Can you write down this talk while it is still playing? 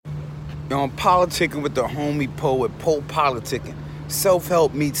Yo, I'm politicking with the homie poet, Poe Politicking.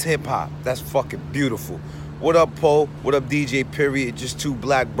 Self-help meets hip-hop. That's fucking beautiful. What up, Poe? What up, DJ Period? Just two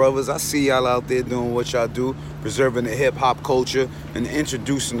black brothers. I see y'all out there doing what y'all do, preserving the hip-hop culture and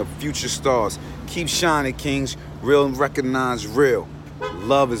introducing the future stars. Keep shining, kings. Real and recognize real.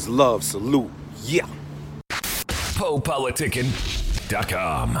 Love is love. Salute. Yeah.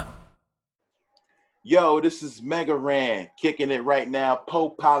 PoePoliticking.com. Yo, this is Mega Ran kicking it right now.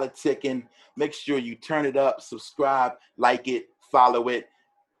 Poe Politicking. Make sure you turn it up, subscribe, like it, follow it,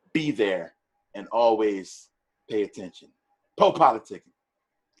 be there, and always pay attention. Poe Politicking.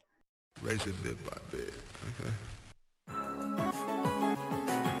 Raise it bit by bit. Okay.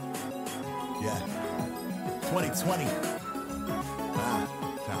 Yeah. 2020.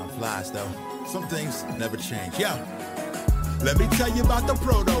 Time flies though. Some things never change. Yeah. Let me tell you about the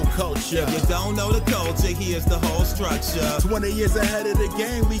proto culture. If you don't know the culture, here's the whole structure. 20 years ahead of the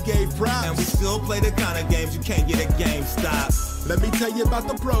game, we gave props. And we still play the kind of games you can't get at GameStop. Let me tell you about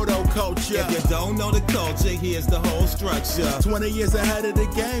the proto culture. If you don't know the culture, here's the whole structure. 20 years ahead of the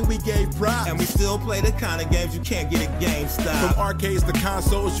game, we gave props. And we still play the kind of games you can't get at GameStop. From arcades to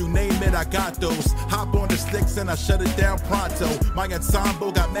consoles, you name it, I got those. Hop on the sticks and I shut it down pronto. My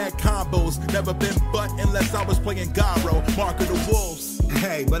ensemble got mad combos. Never been butt unless I was playing Garo, Mark of the Wolves.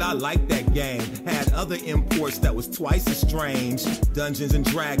 Hey, but I like that game. Had other imports that was twice as strange. Dungeons and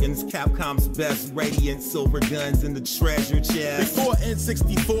Dragons, Capcom's best, Radiant, Silver Guns in the treasure chest. Before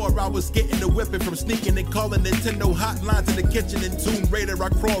N64, I was getting the whipping from sneaking and calling Nintendo hotlines in the kitchen. In Tomb Raider, I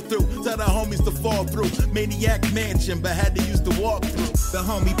crawled through, tell the homies to fall through. Maniac Mansion, but had to use the walkthrough. The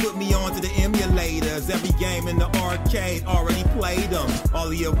homie put me onto the emulators. Every game in the arcade already played them. All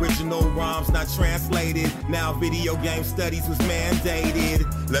the original ROMs not translated. Now video game studies was mandated.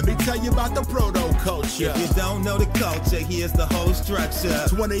 Let me tell you about the proto culture. If you don't know the culture, here's the whole structure.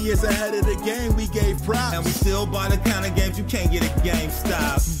 20 years ahead of the game, we gave props. And we still buy the kind of games you can't get at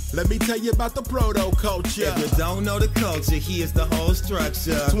GameStop. Let me tell you about the proto culture. If you don't know the culture, here's the whole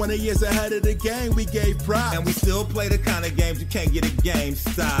structure. 20 years ahead of the game, we gave props. And we still play the kind of games you can't get at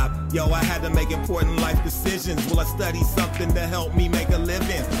GameStop. Yo, I had to make important life decisions. Will I study something to help me make a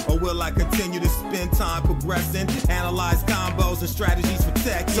living? Or will I continue to spend time progressing? Analyze combos and strategies for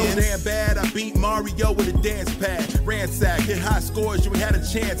Tekken. So damn bad, I beat Mario with a dance pad. Ransack, hit high scores you ain't had a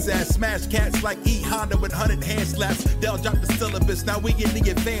chance at. Smash cats like E Honda with 100 hand slaps. They'll drop the syllabus, now we in the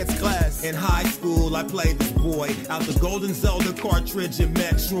advanced class. In high school, I played this boy out the Golden Zelda cartridge in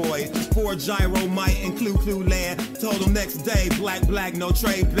Metroid. For Gyro Might and Clue Land. Told him next day, black, no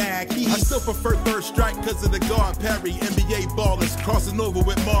trade back. I still prefer Third Strike cause of the guard parry. NBA ballers crossing over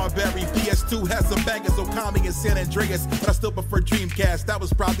with Marbury. PS2 has some bangers, Okami and San Andreas. But I still prefer Dreamcast, that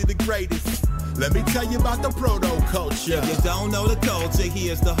was probably the greatest. Let me tell you about the proto culture. If you don't know the culture,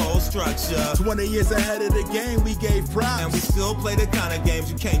 here's the whole structure. 20 years ahead of the game, we gave props. And we still play the kind of games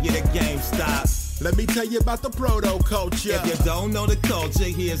you can't get at GameStop. Let me tell you about the proto culture. If you don't know the culture,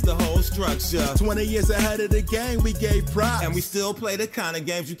 here's the whole structure. 20 years ahead of the game, we gave props. And we still play the kind of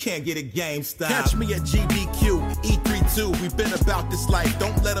games you can't get at GameStop. Catch me at GDQ, E32. We've been about this life,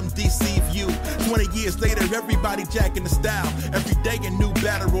 don't let them deceive you. 20 years later, everybody jacking the style. Every day a new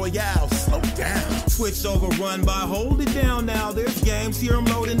battle royale. Slow down. Twitch overrun by hold it down now. There's games here I'm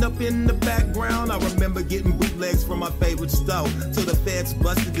loading up in the background. I remember getting bootlegs from my favorite store. Till the feds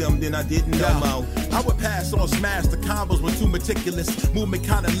busted them, then I didn't know more. I would pass on Smash, the combos were too meticulous. Movement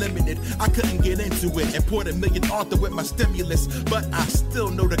kinda limited, I couldn't get into it. And poured a million author with my stimulus. But I still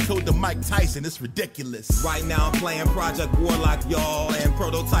know the code to Mike Tyson, it's ridiculous. Right now I'm playing Project Warlock, y'all. And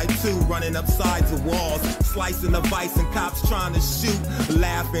Prototype 2 running up sides of walls. Slicing the vice and cops trying to shoot.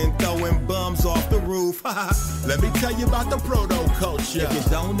 Laughing, throwing bums off the roof. Let me tell you about the proto culture. If you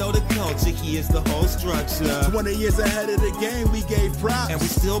don't know the culture, here's the whole structure. 20 years ahead of the game, we gave props. And we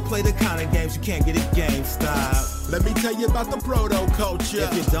still play the kind of games you can't get at GameStop. Let me tell you about the proto culture.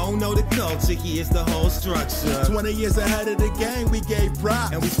 If you don't know the culture, here's the whole structure. 20 years ahead of the game, we gave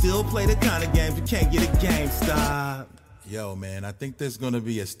props. And we still play the kind of games you can't get at GameStop. Yo, man, I think there's gonna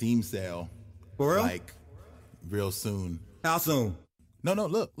be a Steam sale. For real? Like, real soon. How soon? No,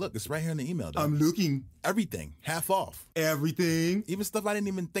 look, it's right here in the email, dog. I'm looking. Everything, half off. Everything? Even stuff I didn't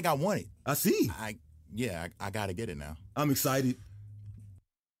even think I wanted. I see. I gotta get it now. I'm excited.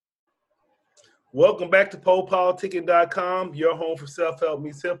 Welcome back to PoePoliticking.com, your home for self-help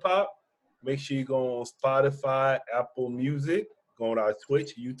meets hip-hop. Make sure you go on Spotify, Apple Music, go on our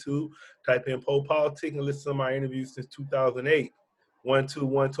Twitch, YouTube, type in Poe Politicking and listen to my interviews since 2008.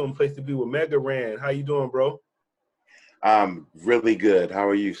 1-2-1-2, place to be with Mega Ran. How you doing, bro? I'm really good. How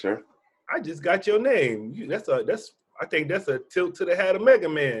are you, sir? I just got your name. I think that's a tilt to the hat of Mega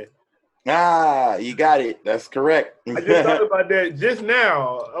Man. Ah, you got it. That's correct. I just thought about that just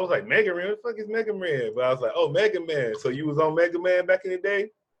now. I was like, Mega Man, what the fuck is Mega Man? But I was like, oh, Mega Man. So you was on Mega Man back in the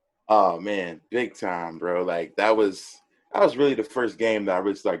day? Oh man, big time, bro. Like that was really the first game that I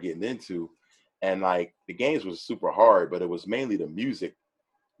really started getting into. And like the games was super hard, but it was mainly the music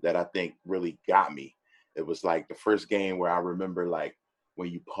that I think really got me. It was like the first game where I remember like when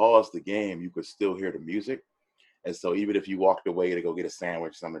you pause the game, you could still hear the music. And so even if you walked away to go get a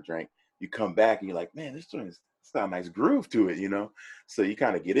sandwich, something to drink, you come back and you're like, man, this joint is it's got a nice groove to it, you know? So you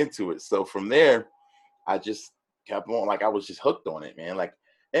kind of get into it. So from there, I just kept on, like I was just hooked on it, man. Like,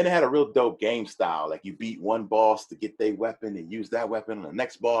 and it had a real dope game style. Like you beat one boss to get their weapon and use that weapon on the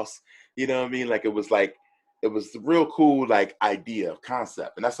next boss. You know what I mean? Like it was a real cool like idea of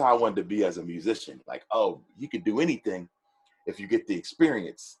concept. And that's how I wanted to be as a musician. Like, oh, you can do anything if you get the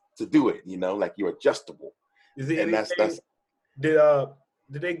experience to do it, you know, like you're adjustable. Is it And that's anything?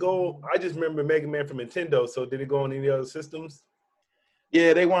 Did they go? I just remember Mega Man from Nintendo. So did it go on any other systems?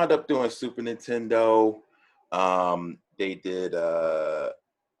 yeah, they wound up doing Super Nintendo. They did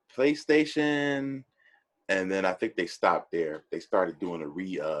PlayStation, and then I think they stopped there. They started doing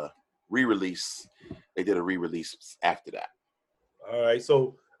a re-release. They did a re-release after All right.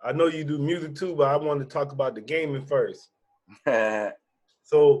 So I know you do music too, but I wanted to talk about the gaming first. that.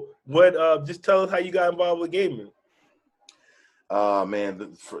 So what? Just tell us how you got involved with gaming.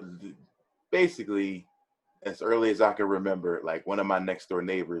 Man, basically, as early as I can remember, like one of my next door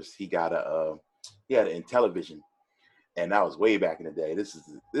neighbors, he had an Intellivision, and that was way back in the day. This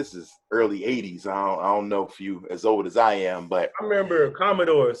is early '80s. I don't know if you as old as I am, but I remember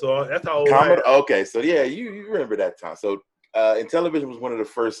Commodore, so that's how old I am. Commodore. Okay, so yeah, you remember that time. So Intellivision was one of the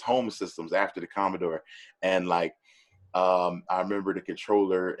first home systems after the Commodore, and like I remember the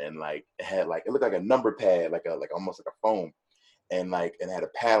controller and like it had like it looked like a number pad, like almost like a phone, and like it had a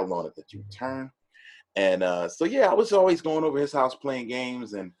paddle on it that you would turn. And so yeah, I was always going over his house playing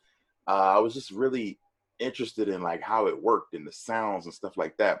games, and I was just really interested in like how it worked and the sounds and stuff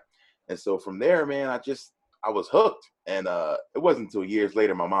like that. And so from there, man, I was hooked. And it wasn't until years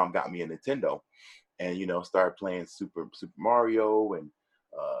later my mom got me a Nintendo, and started playing Super Mario and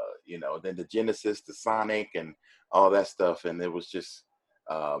then the Genesis, the Sonic, and all that stuff. And it was just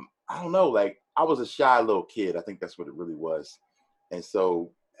I don't know, like I was a shy little kid. I think that's what it really was. And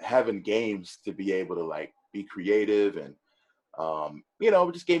so having games to be able to like be creative and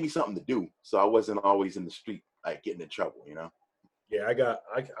it just gave me something to do. So I wasn't always in the street like getting in trouble. Yeah,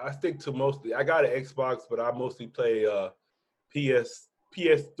 I stick to mostly. I got an Xbox, but I mostly play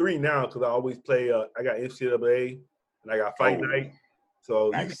PS3 now because I always play. I got NCAA and I got Fight Oh, Night, so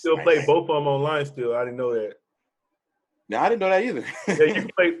you can nice, still play nice. both of them online. Still, I didn't know that. No, I didn't know that either. Yeah, you can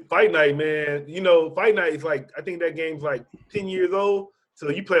play Fight Night, man. Fight Night is like I think that game's like 10 years old. So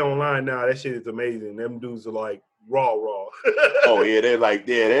you play online now. That shit is amazing. Them dudes are like raw. Oh yeah, they're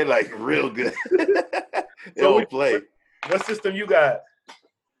like real good. They So don't play. what system you got?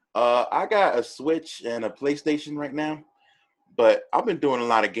 I got a Switch and a PlayStation right now, but I've been doing a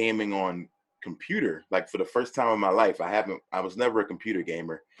lot of gaming on computer. Like for the first time in my life, I was never a computer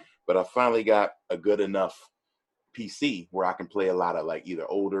gamer, but I finally got a good enough PC where I can play a lot of like either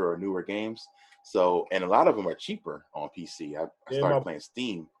older or newer games. So, and a lot of them are cheaper on PC. I Yeah, started playing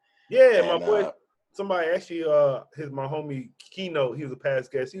Steam, Yeah, my and boy. Somebody actually, my homie Keynote. He was a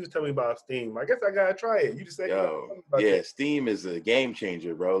past guest. He was telling me about Steam. I guess I gotta try it. You just said yeah, Steam is a game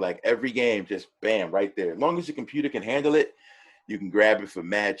changer, bro. Like every game, just bam, right there. As long as your computer can handle it, you can grab it for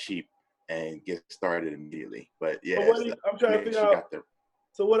mad cheap and get started immediately. But yeah, I'm trying to man, figure she out. got the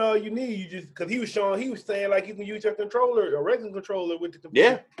So what all you need? You just because he was saying like you can use your controller, a regular controller with the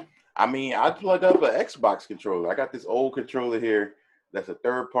computer. yeah. I mean, I plug up an Xbox controller. I got this old controller here that's a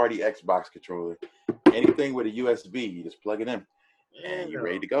third-party Xbox controller. Anything with a USB, you just plug it in, and you're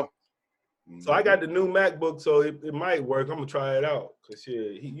ready to go. So I got the new MacBook, so it might work. I'm gonna try it out. Cause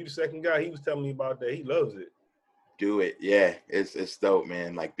shit, you the second guy. He was telling me about that. He loves it. Do it, yeah. It's dope,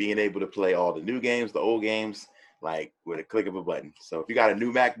 man. Like being able to play all the new games, the old games, like with a click of a button. So if you got a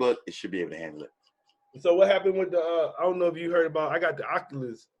new MacBook, it should be able to handle it. So what happened with the? I don't know if you heard about. I got the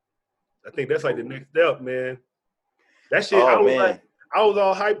Oculus. I think that's like the next step, man. That shit. Oh man. I was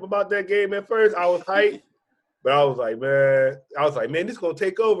all hype about that game at first. I was hype, but I was like, man, this gonna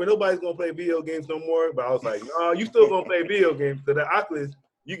take over. Nobody's gonna play video games no more. But I was like, no, you still gonna play video games. Because the Oculus,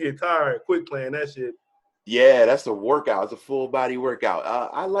 you get tired quick playing that shit. Yeah, that's a workout. It's a full body workout.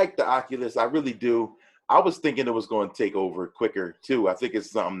 I like the Oculus. I really do. I was thinking it was going to take over quicker too. I think it's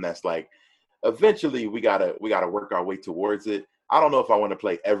something that's like eventually we gotta work our way towards it. I don't know if I want to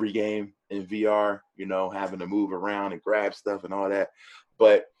play every game in VR, having to move around and grab stuff and all that.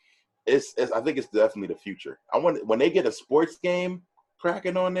 But I think it's definitely the future. I want when they get a sports game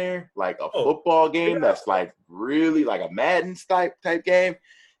cracking on there, like a Oh, football game yeah. that's like really like a Madden type game,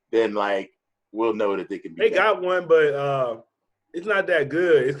 then like we'll know that they can be. They got one, but it's not that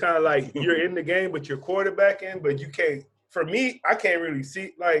good. It's kind of like you're in the game, but you're quarterbacking, but you can't. For me, I can't really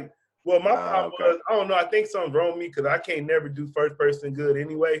see. Like, well, my problem okay. was I don't know. I think something's wrong with me because I can't never do first person good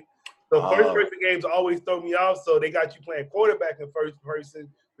anyway. So first person games always throw me off. So they got you playing quarterback in first person,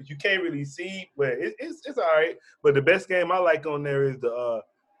 but you can't really see. But it's all right. But the best game I like on there is the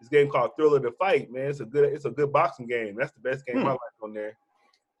this game called Thriller the Fight. Man, it's a good boxing game. That's the best game I like on there.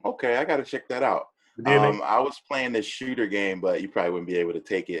 Okay, I got to check that out. I was playing this shooter game, but you probably wouldn't be able to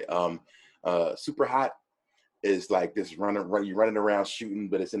take it. Super Hot is like this you're running around shooting,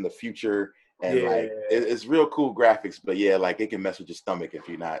 but it's in the future, and like it's real cool graphics. But yeah, like it can mess with your stomach if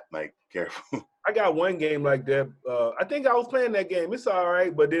you're not like careful. I got one game like that. I think I was playing that game. It's all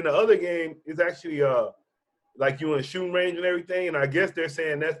right, but then the other game is actually like you in a shooting range and everything. And I guess they're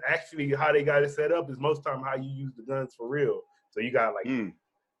saying that's actually how they got it set up. Is most time how you use the guns for real. So you got like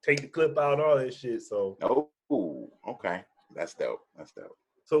take the clip out, all that shit. So okay, that's dope.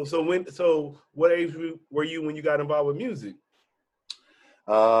 So what age were you when you got involved with music?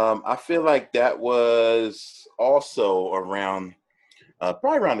 I feel like that was also around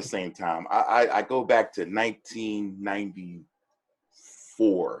probably around the same time. I go back to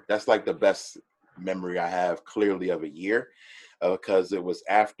 1994. That's like the best memory I have clearly of a year, because it was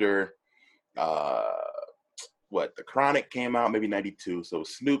after The Chronic came out, maybe 92. So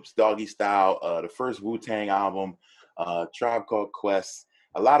Snoop's Doggy Style, the first Wu-Tang album, Tribe Called Quest,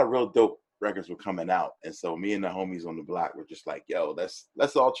 a lot of real dope records were coming out. And so me and the homies on the block were just like, yo, let's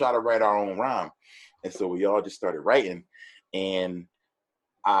all try to write our own rhyme. And so we all just started writing. And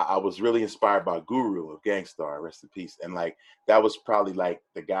I was really inspired by Guru of Gang Starr, rest in peace. And like, that was probably like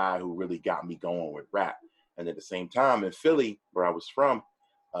the guy who really got me going with rap. And at the same time in Philly, where I was from,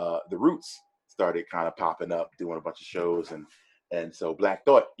 the Roots started kind of popping up, doing a bunch of shows. And so Black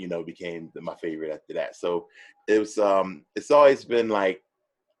Thought, became my favorite after that. So it was, it's always been like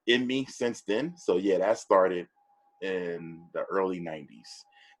in me since then. So yeah, that started in the early 90s.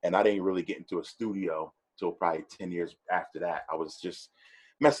 And I didn't really get into a studio till probably 10 years after that. I was just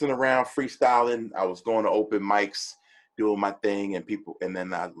messing around, freestyling. I was going to open mics, doing my thing, and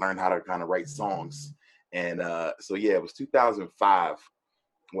then I learned how to kind of write songs. And so yeah, it was 2005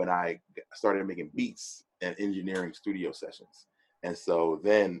 when I started making beats and engineering studio sessions. And so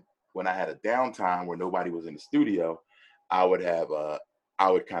then when I had a downtime where nobody was in the studio, I would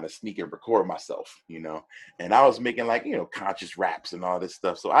kind of sneak and record myself, and I was making like, conscious raps and all this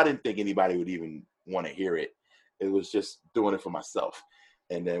stuff. So I didn't think anybody would even want to hear it. It was just doing it for myself.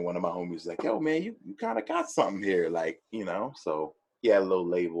 And then one of my homies was like, yo, man, you kind of got something here. Like, so yeah, a little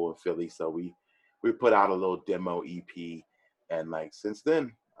label in Philly. So we put out a little demo EP. And like, since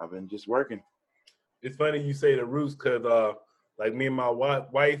then I've been just working. It's funny you say the Roots because like me and my wife,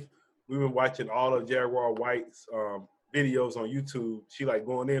 we've been watching all of Jaguar White's videos on YouTube. She like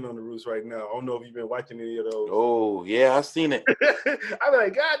going in on the Roots right now. I don't know if you've been watching any of those. Oh yeah, I've seen it. I'm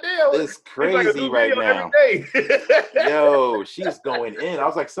like, God damn, it's crazy like right now. Yo, she's going in. I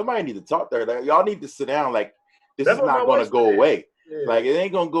was like, somebody need to talk to her. Like, y'all need to sit down. Like, this is not going to go away. Yeah. Like, it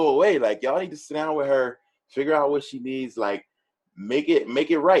ain't going to go away. Like, y'all need to sit down with her, figure out what she needs. Like, make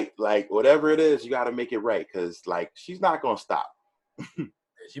it right. Like, whatever it is, you got to make it right. Because, like, she's not going to stop.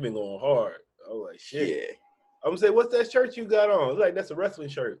 She been going hard. I was like, shit. Yeah. I'm going to say, what's that shirt you got on? It's like, that's a wrestling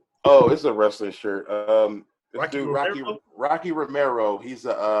shirt. Oh, it's a wrestling shirt. Rocky Romero. He's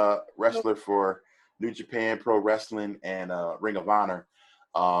a wrestler for New Japan Pro Wrestling and Ring of Honor.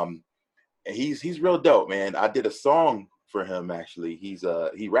 And he's real dope, man. I did a song for him actually. He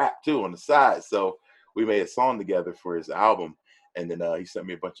rapped too on the side, so we made a song together for his album. And then he sent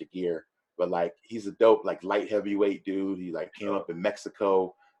me a bunch of gear. But like, he's a dope like light heavyweight dude. He like came up in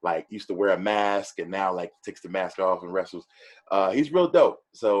Mexico. Like used to wear a mask and now like takes the mask off and wrestles. He's real dope.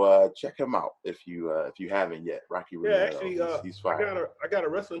 So check him out if you haven't yet. Rocky Romero. Yeah, actually, he's fire. I got a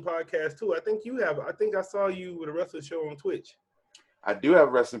wrestling podcast too. I think you have. I think I saw you with a wrestling show on Twitch. I do have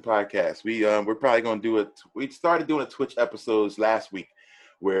a wrestling podcast. We're probably gonna do it. We started doing a Twitch episodes last week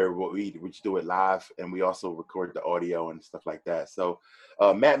where we just do it live and we also record the audio and stuff like that. So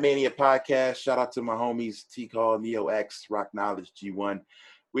Matt Mania podcast. Shout out to my homies T Call, Neo X, Rock Knowledge, G1.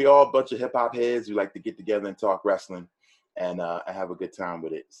 We all a bunch of hip hop heads. We like to get together and talk wrestling, and I have a good time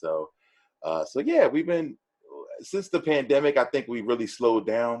with it. So yeah, we've been since the pandemic. I think we really slowed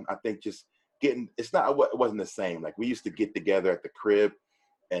down. I think just it wasn't the same. Like we used to get together at the crib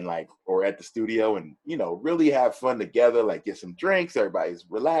and like, or at the studio, and really have fun together, like get some drinks, everybody's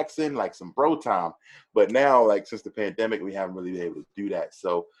relaxing, like some bro time. But now, like since the pandemic, we haven't really been able to do that.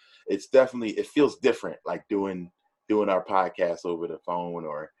 So it's definitely, it feels different, like doing our podcast over the phone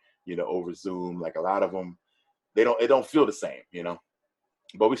or over Zoom. Like a lot of them, it don't feel the same,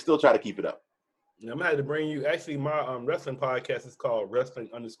 but we still try to keep it up. I'm gonna have to bring you. Actually, my wrestling podcast is called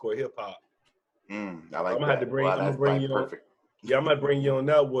Wrestling_Hip Hop. I like I'm gonna that. have to bring. Wow, I'm gonna that's bring you. perfect. Yeah, I'm gonna bring you on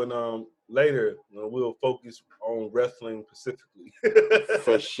that one later. We'll focus on wrestling specifically.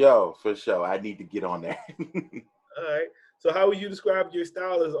 For sure. I need to get on there. All right. So, how would you describe your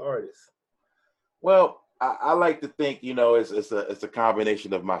style as an artist? Well, I like to think, it's a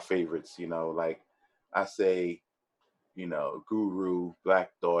combination of my favorites. Like I say, Guru,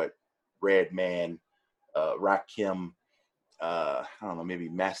 Black Thought, Redman, Rakim, I don't know, maybe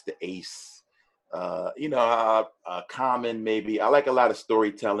Master Ace, Common maybe. I like a lot of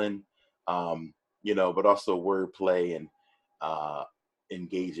storytelling, but also wordplay and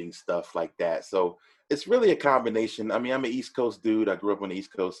engaging stuff like that. So it's really a combination. I mean, I'm an East Coast dude. I grew up on the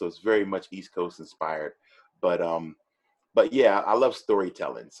East Coast, so it's very much East Coast inspired. But yeah, I love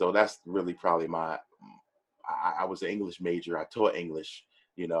storytelling. So that's really probably I was an English major. I taught English.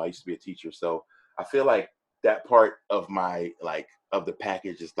 I used to be a teacher. So I feel like that part of of the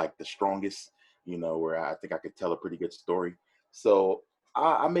package is like the strongest, where I think I could tell a pretty good story. So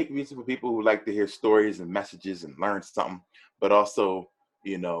I make music for people who like to hear stories and messages and learn something, but also,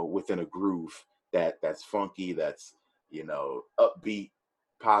 within a groove that's funky, that's, upbeat,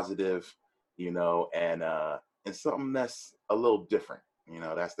 positive, and something that's a little different.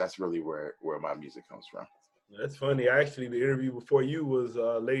 That's really where my music comes from. That's funny. Actually, the interview before you was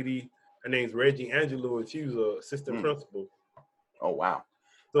a lady. Her name's Reggie Angelou, and she was an assistant principal. Oh wow,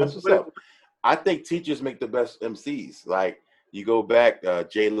 So that's what's up. I think teachers make the best MCs. Like you go back,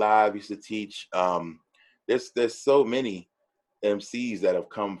 J Live used to teach. There's so many MCs that have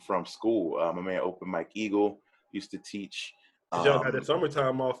come from school. My man Open Mike Eagle used to teach. Y'all got the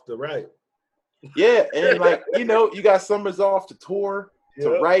summertime off the right. Yeah, and like you got summers off to tour,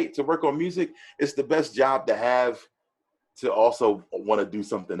 to write, to work on music. It's the best job to have, to also want to do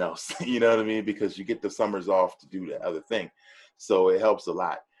something else. You know what I mean? Because you get the summers off to do the other thing, so it helps a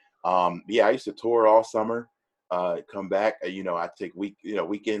lot. Yeah, I used to tour all summer. Come back, I take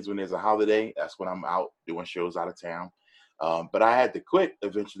weekends when there's a holiday. That's when I'm out doing shows out of town. But I had to quit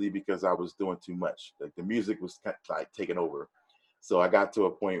eventually because I was doing too much. Like the music was kind of like taking over. So I got to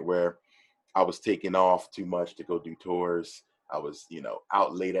a point where I was taking off too much to go do tours. I was,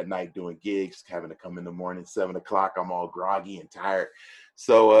 out late at night doing gigs, having to come in the morning, 7 o'clock. I'm all groggy and tired.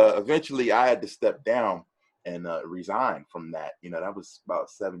 So eventually I had to step down and resign from that. That was about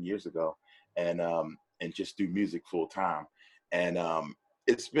 7 years ago, and just do music full time. And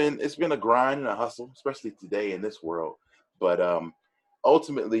it's been a grind and a hustle, especially today in this world. But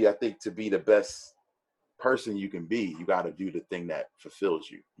ultimately, I think to be the best person you can be, you got to do the thing that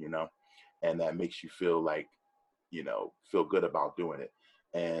fulfills you, and that makes you feel like, feel good about doing it.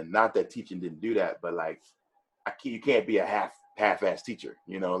 And not that teaching didn't do that, but like, you can't be a half-ass teacher,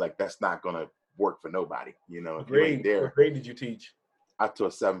 like that's not going to work for nobody, if you ain't there. What grade did you teach? I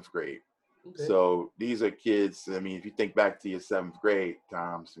taught 7th grade. Okay. So these are kids. I mean, if you think back to your 7th grade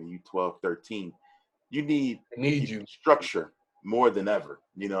times when you 12, 13, you need structure more than ever.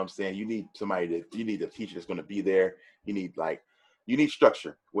 You know what I'm saying? You need you need a teacher that's going to be there. You need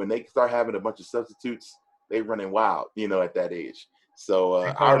structure. When they start having a bunch of substitutes, they running wild, at that age. So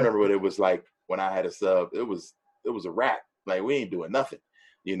I remember what it was like when I had a sub. It was a wrap. Like we ain't doing nothing,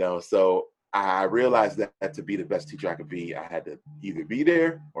 So I realized that to be the best teacher I could be, I had to either be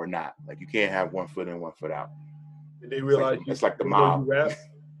there or not. Like you can't have one foot in, one foot out. Did they realize it's like the mob. You rap?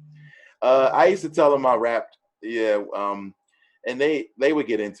 I used to tell them I rapped, yeah, and they would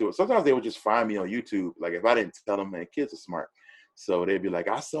get into it. Sometimes they would just find me on YouTube. Like if I didn't tell them, man, kids are smart. So they'd be like,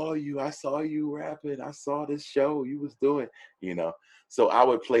 I saw you rapping. I saw this show you was doing, So I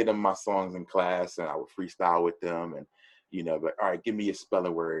would play them my songs in class and I would freestyle with them and, like, all right, give me your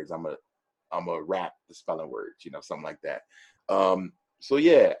spelling words. I'm a rap the spelling words, something like that. So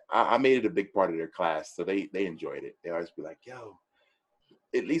yeah, I made it a big part of their class. So they enjoyed it. They always be like, yo,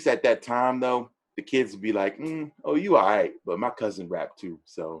 at least at that time though, the kids would be like, oh, you all right, but my cousin rap too.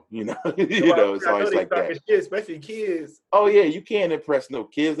 So, it's always like that. Shit, especially kids. Oh yeah, you can't impress no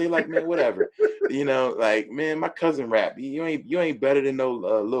kids. They like, man, whatever. Like, man, my cousin rap. You ain't better than no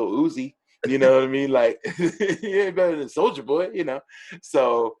Lil Uzi. You know what I mean? Like, you ain't better than Soulja Boy,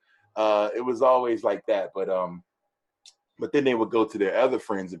 So it was always like that. But But then they would go to their other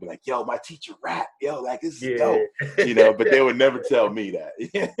friends and be like, yo, my teacher rap. Yo, like, this is Yeah. dope. You know, but they would never tell me that.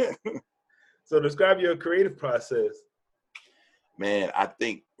 So describe your creative process. Man, I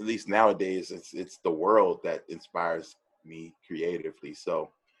think at least nowadays it's the world that inspires me creatively.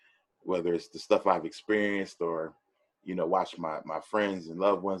 So whether it's the stuff I've experienced or, you know, watch my friends and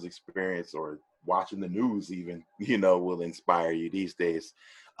loved ones experience, or watching the news even, you know, will inspire you these days.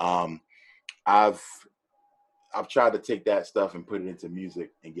 I've tried to take that stuff and put it into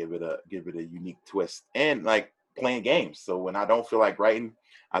music and give it a unique twist, and like playing games. So when I don't feel like writing,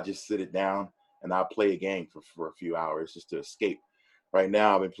 I just sit it down and I'll play a game for a few hours just to escape. Right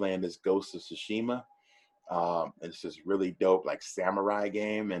now I've been playing this Ghost of Tsushima. And it's just really dope, like samurai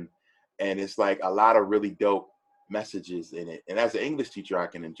game, and it's like a lot of really dope messages in it. And as an English teacher, I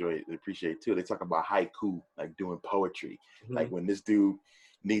can enjoy it and appreciate it too. They talk about haiku, like doing poetry. Mm-hmm. Like when this dude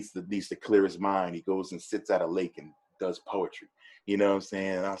needs to clear his mind, he goes and sits at a lake and does poetry. You know what I'm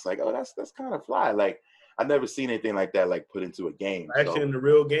saying? And I was like, oh, that's kind of fly. Like I've never seen anything like that, like put into a game. Actually, So, in the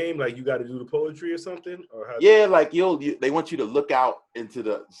real game, like you got to do the poetry or something, or how? yeah, like they want you to look out into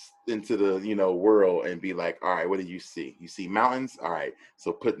the you know, world and be like, all right, what do you see? You see mountains? All right,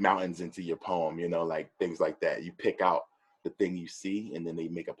 so put mountains into your poem, you know, like things like that. You pick out the thing you see and then they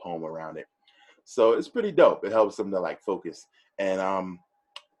make a poem around it. So it's pretty dope. It helps them to like focus. And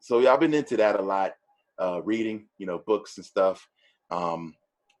so yeah, I've been into that a lot, reading, you know, books and stuff.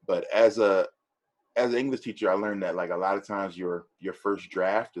 But as an English teacher, I learned that like a lot of times your first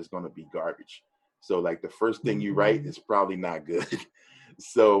draft is going to be garbage. So like the first thing you write is probably not good.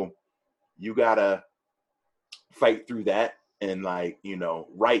 So you gotta fight through that and like, you know,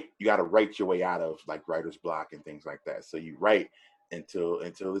 you gotta write your way out of like writer's block and things like that. So you write until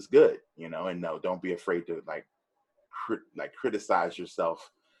it's good, you know, and no, don't be afraid to like criticize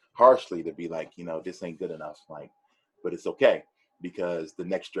yourself harshly, to be like, you know, this ain't good enough. Like, but it's okay, because the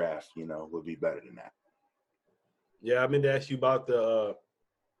next draft, you know, will be better than that. Yeah, I meant to ask you about the.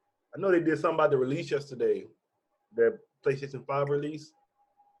 I know they did something about the release yesterday, the PlayStation 5 release.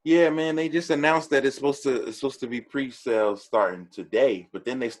 Yeah, man, they just announced that it's supposed to be pre-sales starting today, but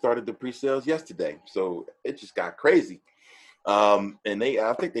then they started the pre-sales yesterday, so it just got crazy. And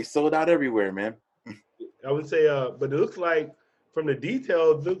I think they sold out everywhere, man. I would say, but it looks like from the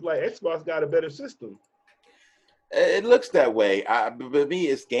details, it looks like Xbox got a better system. It looks that way. But me,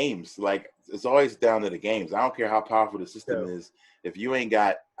 it's games. Like, it's always down to the games. I don't care how powerful the system is. If you ain't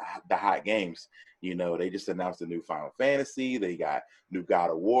got the hot games, you know, they just announced a new Final Fantasy. They got new God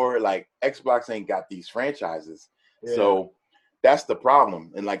of War. Like, Xbox ain't got these franchises. Yeah. So that's the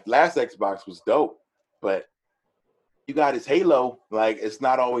problem. And like last Xbox was dope, but you got his Halo. Like, it's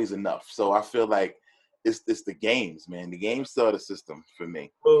not always enough. So I feel like it's the games, man. The games sell the system for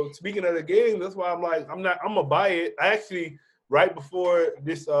me. Well, speaking of the game, that's why I'm like, I'm gonna buy it. I actually, right before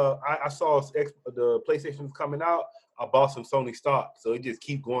this, I saw the PlayStation was coming out. I bought some Sony stock, so it just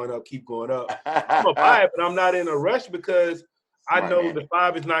keep going up. I'm gonna buy it, but I'm not in a rush because I know the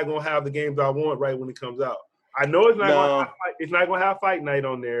 5 is not gonna have the games I want right when it comes out. I know it's not gonna have Fight Night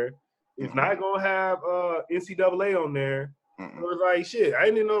on there. It's not gonna have NCAA on there. So it's like, shit, I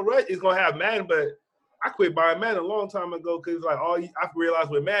ain't in no rush. It's gonna have Madden, but I quit buying Madden a long time ago because like I realized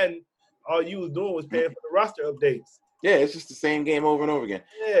with Madden, all you was doing was paying for the roster updates. Yeah, it's just the same game over and over again.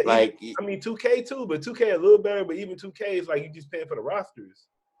 Yeah, like 2K too, but 2K a little better. But even 2K is like you just paying for the rosters.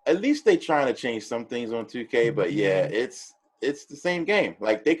 At least they trying to change some things on 2K, but yeah, it's the same game.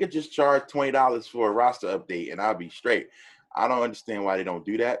 Like they could just charge $20 for a roster update and I'll be straight. I don't understand why they don't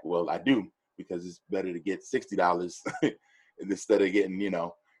do that. Well, I do, because it's better to get $60 instead of getting,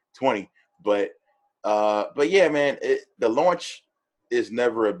 $20. But yeah, man, the launch is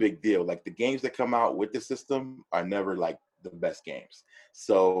never a big deal. Like the games that come out with the system are never like the best games.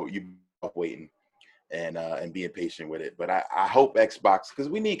 So you up waiting and being patient with it. But I hope Xbox, because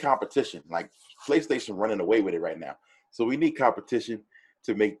we need competition. Like PlayStation running away with it right now. So we need competition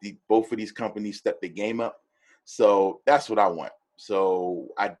to make both of these companies step the game up. So that's what I want. So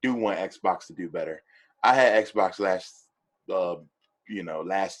I do want Xbox to do better. I had Xbox last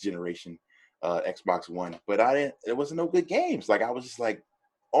generation, Xbox One, but it wasn't no good games. Like I was just like,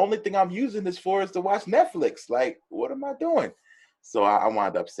 only thing I'm using this for is to watch Netflix. Like, what am I doing? So I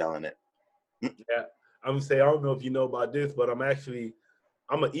wound up selling it. Yeah, I'm gonna say, I don't know if you know about this, but I'm an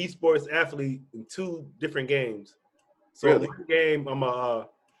esports athlete in 2 different games. So really? One game,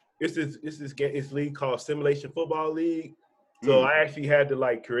 it's this league called Simulation Football League. So I actually had to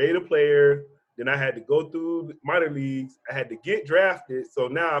like create a player. Then I had to go through minor leagues. I had to get drafted. So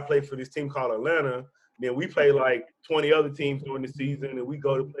now I play for this team called Atlanta. Then we play like 20 other teams during the season, and we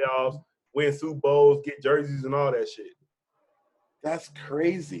go to playoffs, win Super Bowls, get jerseys and all that shit. That's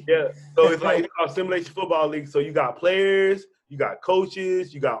crazy. Yeah, so it's like a simulation football league. So you got players, you got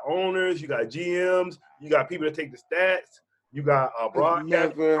coaches, you got owners, you got GMs, you got people that take the stats, you got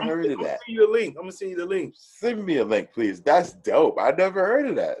broadcast. Never heard of that. I'm gonna send you the link. Send me a link, please. That's dope. I never heard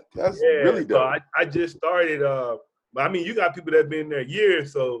of that. That's Yeah, really dope. So I just started. But I mean, you got people that been there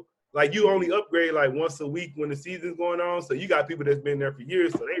years, so like you only upgrade like once a week when the season's going on. So you got people that's been there for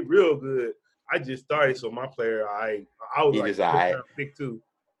years, so they real good. I just started, so my player, I was You like just pick two.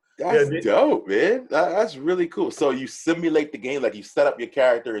 That's dope, man. That's really cool. So you simulate the game, like you set up your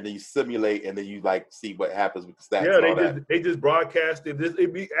character and then you simulate and then you like see what happens with the stats. Yeah, and all that. they just broadcasted this.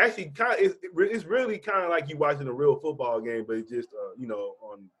 It be actually kind of it's really kind of like you watching a real football game, but it's just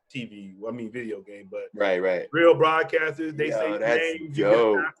on TV. I mean, video game, but right. Real broadcasters. They say that's names. You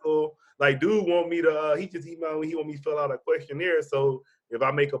dope. get tackle. Like, dude want me to. He just emailed me. He want me to fill out a questionnaire. So if I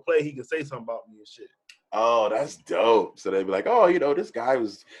make a play, he can say something about me and shit. Oh, that's dope. So they'd be like, oh, this guy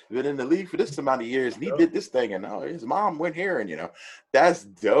was been in the league for this amount of years and he did this thing and his mom went here and that's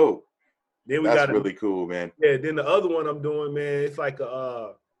dope. Then we that's got really cool, man. Yeah, then the other one I'm doing, man, it's like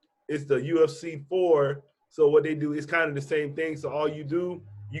it's the UFC 4. So what they do is kind of the same thing. So all you do,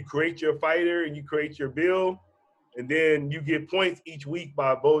 you create your fighter and you create your bill, and then you get points each week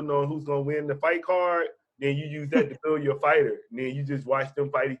by voting on who's gonna win the fight card. Then you use that to build your fighter. And then you just watch them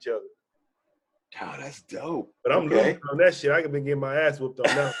fight each other. God, that's dope. But I'm losing on that shit. I could been getting my ass whooped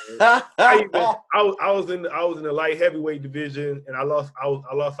on that. I was in the light heavyweight division, and I lost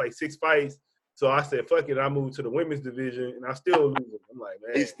like 6 fights. So I said, "Fuck it." I moved to the women's division, and I still losing. I'm like,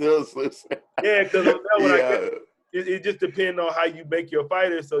 man, he still losing. Yeah, because it just depends on how you make your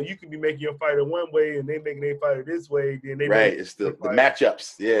fighter. So you can be making your fighter one way, and they making their fighter this way. Then they it's the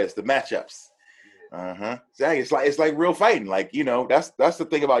matchups. Yeah, it's the matchups. It's like real fighting. Like that's the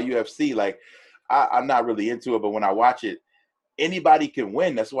thing about UFC. Like I'm not really into it, but when I watch it, anybody can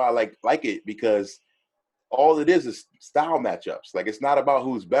win. That's why I like it, because all it is style matchups. Like it's not about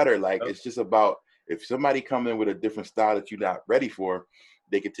who's better. Like it's just about if somebody come in with a different style that you're not ready for,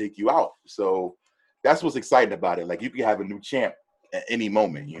 they can take you out. So that's what's exciting about it. Like you can have a new champ at any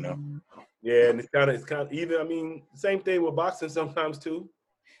moment, Yeah, and it's kind of even. I mean, same thing with boxing sometimes too.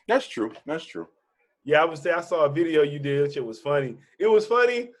 That's true. Yeah, I would say I saw a video you did. That shit was funny. It was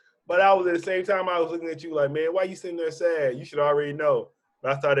funny, but I was at the same time I was looking at you like, man, why you sitting there sad? You should already know.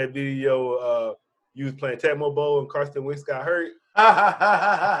 But I saw that video. You was playing Tecmo Bowl and Carson Wentz got hurt.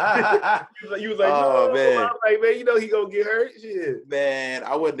 you was like, oh, man. I was like, man, he gonna get hurt. Shit. Man,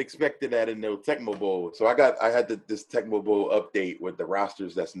 I wasn't expecting that in the Tecmo Bowl. So I had this Tecmo Bowl update with the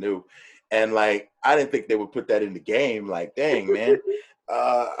rosters that's new, and like I didn't think they would put that in the game. Like, dang, man.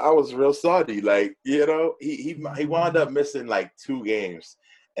 I was real salty. Like, he wound up missing like 2 games,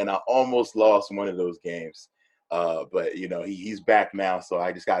 and I almost lost one of those games. But he's back now, so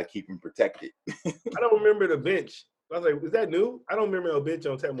I just gotta keep him protected. I don't remember the bench. I was like, is that new? I don't remember a bench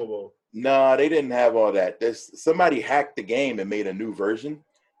on Tecmo Bowl. No, they didn't have all that. Somebody hacked the game and made a new version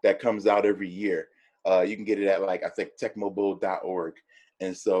that comes out every year. You can get it at I think tecmobowl.org,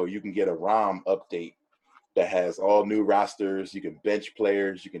 and so you can get a ROM update that has all new rosters. You can bench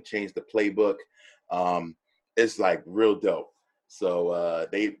players. You can change the playbook. It's like real dope. So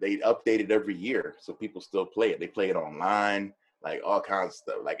they update it every year, so people still play it. They play it online, like all kinds of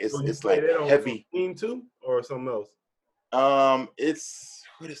stuff. Like it's like heavy. Steam too, or something else? It's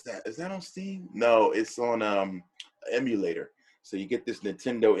what is that? Is that on Steam? No, it's on emulator. So you get this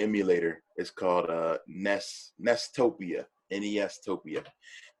Nintendo emulator. It's called Nestopia, Nestopia,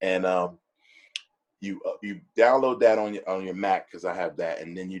 and you download that on your Mac, because I have that,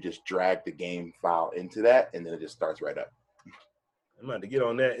 and then you just drag the game file into that, and then it just starts right up. I'm about to get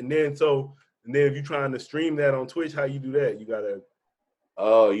on that, and then if you're trying to stream that on Twitch, how you do that? You gotta.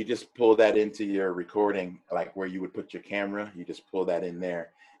 Oh, you just pull that into your recording, like where you would put your camera. You just pull that in there,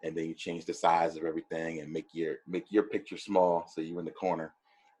 and then you change the size of everything and make your picture small, so you're in the corner,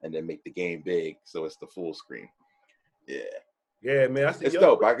 and then make the game big, so it's the full screen. Yeah. Yeah, man. It's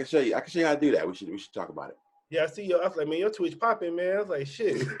dope. I can show you how to do that. We should talk about it. Yeah, I see I was like, man, your Twitch popping, man. I was like,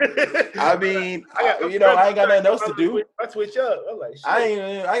 shit. I mean, I ain't got nothing else to do. I switch up. I was like,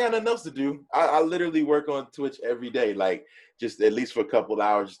 shit. I got nothing else to do. I literally work on Twitch every day, like just at least for a couple of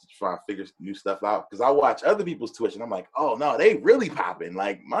hours, just to try and figure new stuff out. Because I watch other people's Twitch, and I'm like, oh no, they really popping.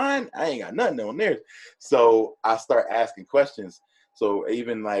 Like mine, I ain't got nothing on theirs. So I start asking questions. So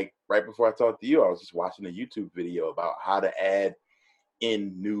even like right before I talked to you, I was just watching a YouTube video about how to add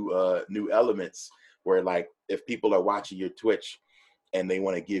in new elements, where like if people are watching your Twitch and they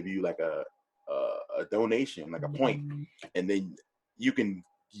want to give you like a donation, like a point, and then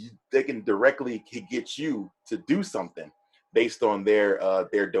they can directly get you to do something based on their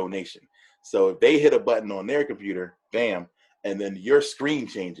donation. So if they hit a button on their computer, bam, and then your screen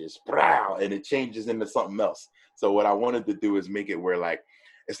changes, and it changes into something else. So what I wanted to do is make it where like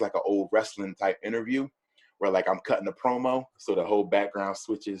it's like an old wrestling type interview where like I'm cutting a promo, so the whole background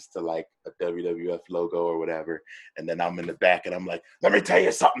switches to like a WWF logo or whatever, and then I'm in the back and I'm like, let me tell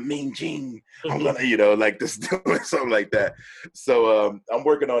you something, Mean Gene. I'm gonna, like just doing something like that. So I'm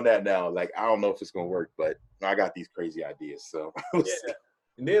working on that now. Like I don't know if it's gonna work, but I got these crazy ideas. So we'll see.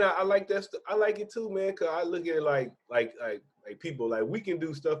 And then I like that. I like it too, man. Cause I look at it like people like we can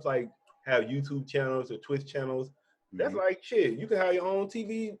do stuff like have YouTube channels or Twitch channels. That's like shit. You can have your own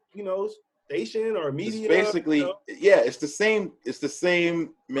TV, station or media. It's basically, it's the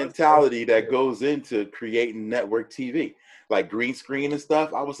same mentality that goes into creating network TV, like green screen and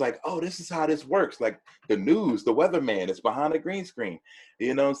stuff. I was like, oh, this is how this works. Like the news, the weatherman is behind a green screen.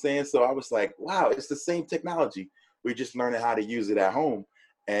 You know what I'm saying? So I was like, wow, it's the same technology. We're just learning how to use it at home.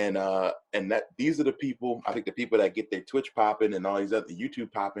 And that these are the people, I think the people that get their Twitch popping and all these other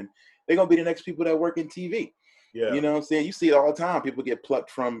YouTube popping, they're going to be the next people that work in TV. Yeah. You know what I'm saying? You see it all the time. People get plucked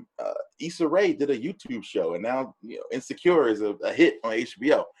from Issa Rae did a YouTube show, and now Insecure is a hit on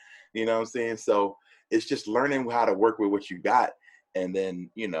HBO. You know what I'm saying? So it's just learning how to work with what you got, and then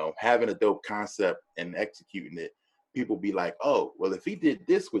having a dope concept and executing it. People be like, oh, well, if he did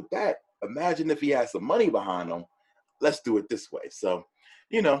this with that, imagine if he had some money behind him. Let's do it this way. So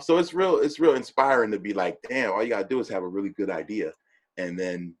so it's real inspiring to be like, damn, all you gotta do is have a really good idea, and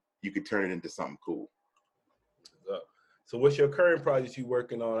then you could turn it into something cool. So what's your current project you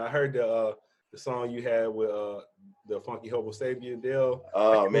working on? I heard the song you had with the Funky Hobo Savior, Dell.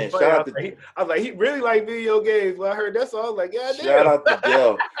 Oh man, shout out to I was like, he really like video games. When I heard that song, I was like, yeah, damn. Shout out to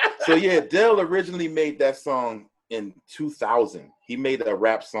Dell. So yeah, Dell originally made that song in 2000. He made a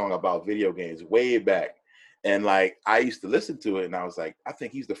rap song about video games way back. And like I used to listen to it and I was like, I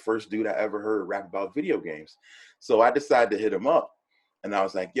think he's the first dude I ever heard rap about video games. So I decided to hit him up and I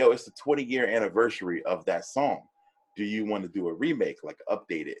was like, yo, it's the 20-year anniversary of that song. Do you want to do a remake, like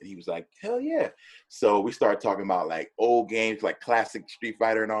update it? And he was like, hell yeah. So we started talking about like old games, like classic Street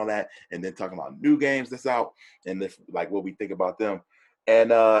Fighter and all that, and then talking about new games that's out and like what we think about them.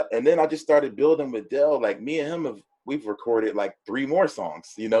 And then I just started building with Dell. Like me and him we've recorded like 3 more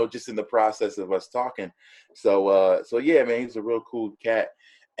songs, just in the process of us talking. So yeah, man, he's a real cool cat.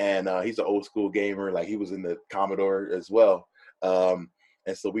 And he's an old school gamer. Like he was in the Commodore as well.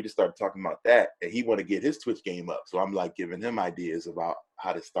 And so we just started talking about that, and he wanted to get his Twitch game up. So I'm like giving him ideas about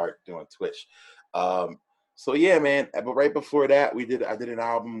how to start doing Twitch. So yeah, man. But right before that, I did an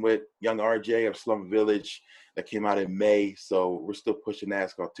album with Young RJ of Slum Village that came out in May. So we're still pushing that.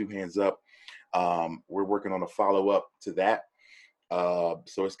 It's called 2 Hands Up. We're working on a follow-up to that.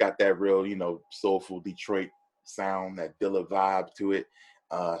 So it's got that real, soulful Detroit sound, that Dilla vibe to it.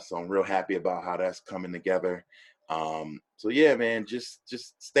 So I'm real happy about how that's coming together. So yeah, man, just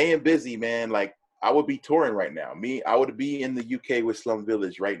staying busy, man. Like I would be touring right now. I would be in the UK with Slum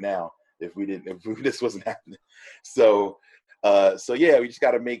Village right now if this wasn't happening. So yeah, we just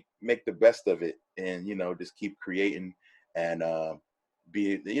got to make the best of it and, just keep creating and,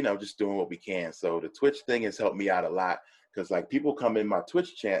 be, just doing what we can. So the Twitch thing has helped me out a lot because like people come in my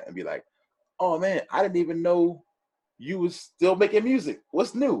Twitch chat and be like, oh man, I didn't even know you was still making music.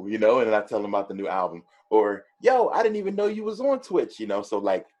 What's new? And then I tell them about the new album. Or, yo, I didn't even know you was on Twitch, So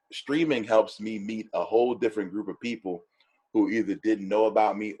like streaming helps me meet a whole different group of people who either didn't know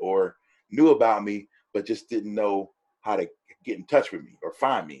about me or knew about me, but just didn't know how to get in touch with me or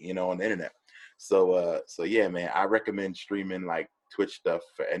find me, on the internet. So yeah, man, I recommend streaming like Twitch stuff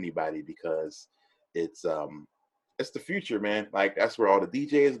for anybody because it's the future, man. Like that's where all the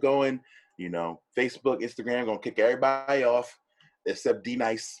DJ is going. Facebook, Instagram gonna kick everybody off except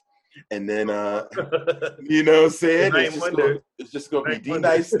D-Nice. And then you know what I'm saying? It's just gonna be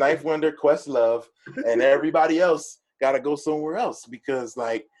D-Nice, Knife Wonder, Questlove, and everybody else gotta go somewhere else because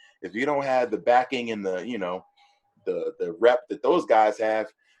like if you don't have the backing and the the rep that those guys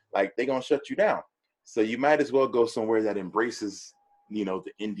have, like they're gonna shut you down. So you might as well go somewhere that embraces the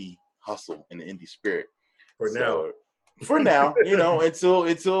indie hustle and the indie spirit. For now, until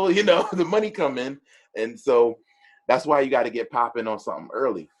the money come in. And so that's why you got to get popping on something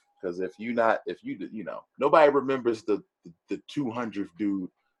early. Because nobody remembers the 200th dude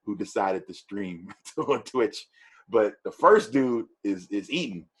who decided to stream on Twitch, but the first dude is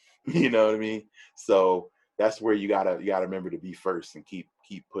eating. You know what I mean? So that's where you gotta remember to be first and keep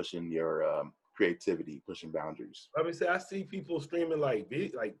pushing your creativity, pushing boundaries. I see people streaming like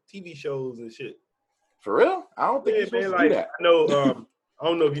TV shows and shit. For real? I don't think you're supposed to do that. I know I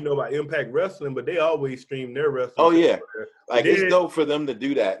don't know if you know about Impact Wrestling, but they always stream their wrestling. Oh yeah, like then, it's dope for them to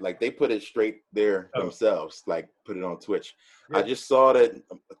do that. Like they put it straight there Oh. themselves. Like put it on Twitch. Yeah. I just saw that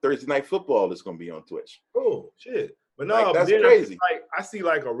Thursday Night Football is going to be on Twitch. Oh shit! But no, Like, that's then crazy. I see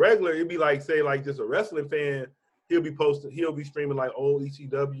like a regular. It'd be like say like just a wrestling fan. He'll be posting. He'll be streaming like old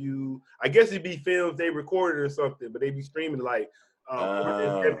ECW. I guess it'd be films they recorded or something, but they be streaming like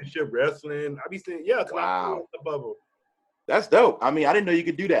championship wrestling. I be saying because Wow. I'm above them. That's dope. I mean, I didn't know you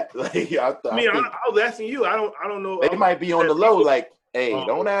could do that. Like, I think I was asking you. I don't know. they might be on the low. Like, hey, Oh,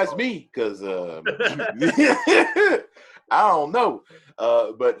 don't ask me because I don't know.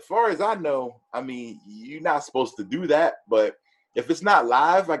 But as far as I know, I mean, you're not supposed to do that. But if it's not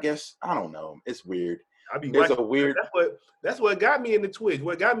live, I guess I don't know. It's weird. There's a weird. That's what got me into Twitch.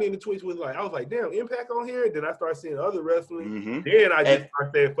 What got me into Twitch was like I was like, damn, Impact on here. Then I started seeing other wrestling. Mhm. Then I just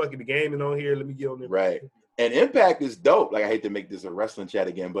started saying, fucking the gaming on here. Let me get on there. Right. And Impact is dope. Like I hate to make this a wrestling chat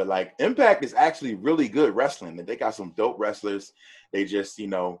again, but like Impact is actually really good wrestling. And they got some dope wrestlers. They just, they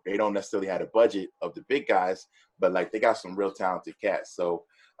don't necessarily have a budget of the big guys, but like they got some real talented cats. So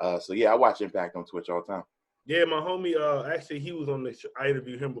yeah, I watch Impact on Twitch all the time. Yeah, my homie, actually he was on the show. I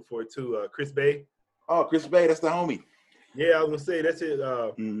interviewed him before too. Chris Bay. Oh, Chris Bay, that's the homie. Yeah, I was gonna say that's it.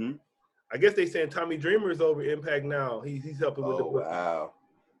 Mm-hmm. I guess they saying Tommy Dreamer is over Impact now. He's helping with the book.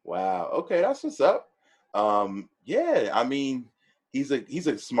 Wow. Okay, that's what's up. Yeah, I mean, he's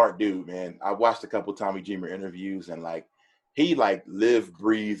a smart dude, man. I watched a couple Tommy Dreamer interviews and like he like live,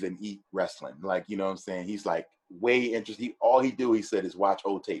 breathe, and eat wrestling. Like, you know what I'm saying? He's like way interested. All he said is watch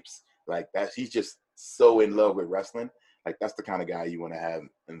old tapes. Like he's just so in love with wrestling. Like that's the kind of guy you want to have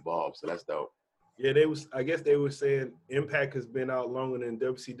involved. So that's dope. Yeah, I guess they were saying Impact has been out longer than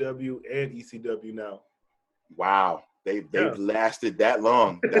WCW and ECW now. Wow. They've lasted that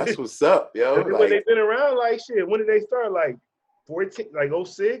long. That's what's up, yo. Like, they've been around like shit. When did they start? Like 14, like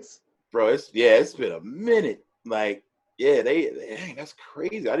 06? Bro, it's been a minute. Like, yeah, dang, that's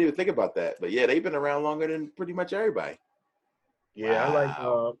crazy. I didn't even think about that. But yeah, they've been around longer than pretty much everybody. Yeah, wow. I like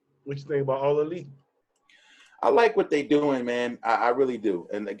what you think about All Elite? I like what they doing, man. I really do.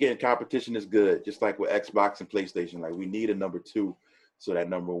 And again, competition is good. Just like with Xbox and PlayStation. Like we need a number 2 so that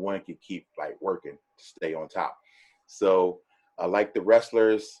number 1 can keep like working to stay on top. So I like the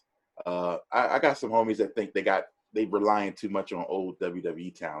wrestlers. I got some homies that think they relying too much on old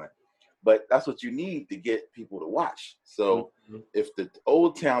WWE talent. But that's what you need to get people to watch. So if the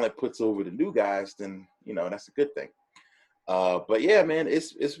old talent puts over the new guys, then that's a good thing. But yeah, man,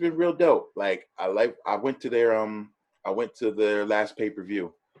 it's been real dope. Like I went to their last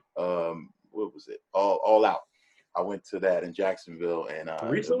pay-per-view. What was it? All Out. I went to that in Jacksonville and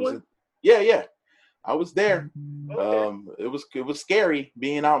recently? Yeah. I was there. Okay. It was scary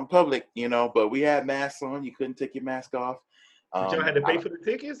being out in public, but we had masks on. You couldn't take your mask off. But y'all had to pay for the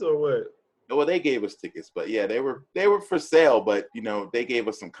tickets or what? Well, they gave us tickets, but yeah, they were for sale, but they gave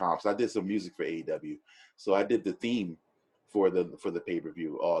us some comps. I did some music for AEW. So I did the theme for the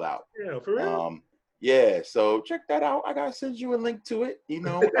pay-per-view All Out. Yeah, for real. Yeah, so check that out. I gotta send you a link to it.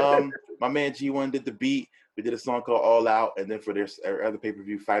 My man G1 did the beat. We did a song called All Out, and then for their other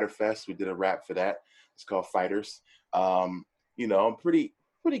pay-per-view, Fighter Fest, we did a rap for that. It's called Fighters. I'm pretty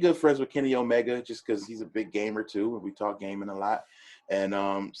good friends with Kenny Omega just because he's a big gamer too, and we talk gaming a lot. And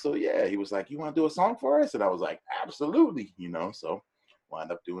so yeah, he was like, "You want to do a song for us?" And I was like, "Absolutely," So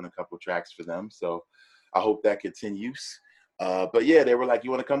wound up doing a couple tracks for them. So I hope that continues. But yeah, they were like,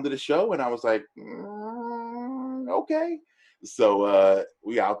 "You want to come to the show?" And I was like, "Okay." So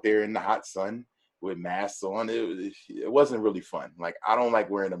we out there in the hot sun with masks on. It wasn't really fun. Like I don't like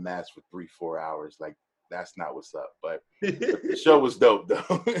wearing a mask for 3-4 hours. Like that's not what's up. But the show was dope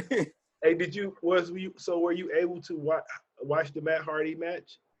though. Hey, were you able to watch the Matt Hardy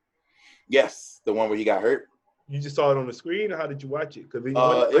match? Yes, the one where he got hurt. You just saw it on the screen, or how did you watch it? Because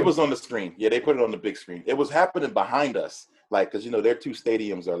it was on the screen. Yeah, they put it on the big screen. It was happening behind us, like because their 2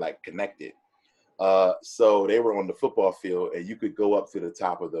 stadiums are like connected. So they were on the football field, and you could go up to the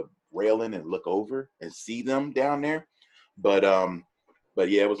top of the railing and look over and see them down there. But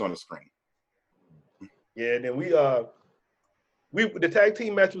yeah, it was on the screen. Yeah, and then the tag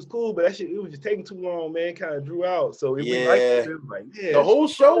team match was cool, but it was just taking too long, man. Kind of drew out. So the whole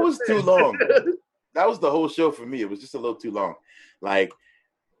show was too long. That was the whole show for me. It was just a little too long. Like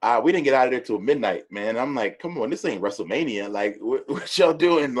we didn't get out of there till midnight, man. I'm like, come on, this ain't WrestleMania. Like, what y'all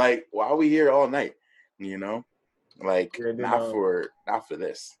doing? Like, why are we here all night? Like not for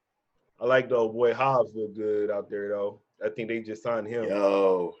this. I like the old boy Hobbs look good out there though. I think they just signed him.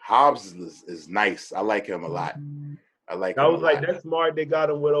 Yo, Hobbs is nice. I like him a lot. I was like, that's smart. They got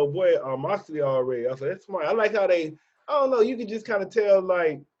him with old boy Moxley already. I was like, that's smart. I like how they I don't know. You can just kind of tell,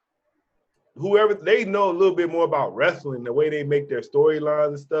 like, whoever they know a little bit more about wrestling, the way they make their storylines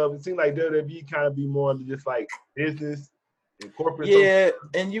and stuff. It seems like WWE kind of be more just like business and corporate. Yeah,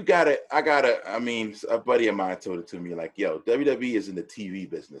 and I mean, a buddy of mine told it to me, like, yo, WWE is in the TV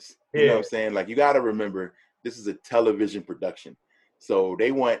business. You know what I'm saying? Like, you got to remember, this is a television production. So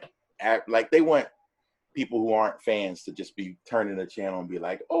they want people who aren't fans to just be turning the channel and be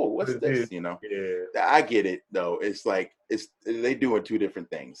like, oh, what's this? You know? Yeah. I get it, though. It's like, they doing two different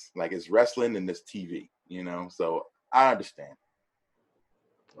things. Like, it's wrestling and it's TV, you know? So I understand.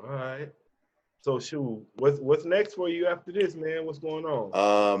 All right. So shoot, what's next for you after this, man? What's going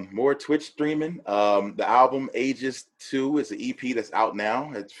on? More Twitch streaming. The album Ages 2 is an EP that's out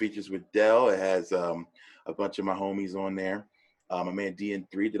now. It features with Dell. It has a bunch of my homies on there. My man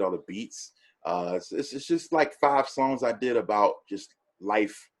DN3 did all the beats. It's just like 5 songs I did about just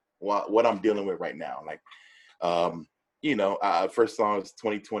life, what I'm dealing with right now. Like, first song is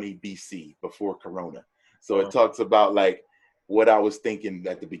 2020 BC, before Corona. So it talks about like what I was thinking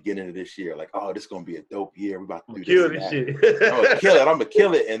at the beginning of this year. Like, oh, this is going to be a dope year. We're about to do this shit. I'm going to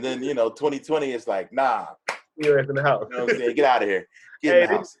kill it. And then, 2020 is like, nah. You're in the house. You know what I'm saying? Get out of here. Get in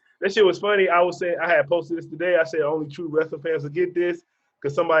the house. That shit was funny. I was saying, I had posted this today. I said only true wrestling fans will get this.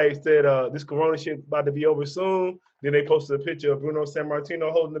 Because somebody said this Corona shit about to be over soon. Then they posted a picture of Bruno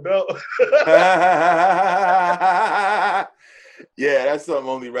Sammartino holding the belt. Yeah, that's something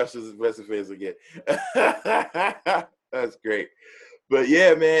only wrestling fans will get. That's great. But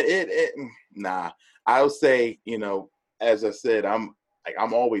yeah, man, I'll say, as I said, I'm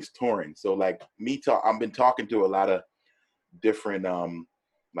always touring. So like I've been talking to a lot of different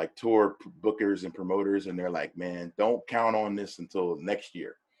like tour bookers and promoters, and they're like, man, don't count on this until next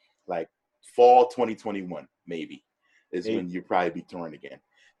year. Like fall 2021, maybe, is when you probably be touring again.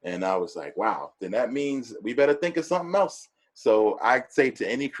 And I was like, wow, then that means we better think of something else. So I'd say to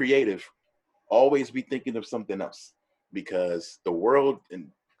any creative, always be thinking of something else, because the world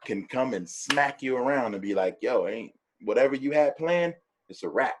can come and smack you around and be like, yo, ain't whatever you had planned, it's a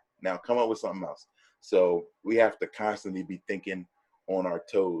wrap. Now come up with something else. So we have to constantly be thinking on our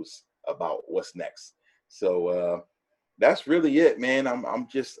toes about what's next. So that's really it, man.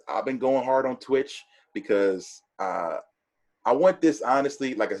 I've been going hard on Twitch because I want this,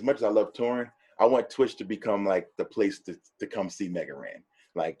 honestly, like, as much as I love touring, I want Twitch to become like the place to come see Mega Ran.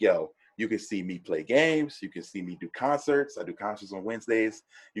 Like, yo, you can see me play games. You can see me do concerts. I do concerts on Wednesdays.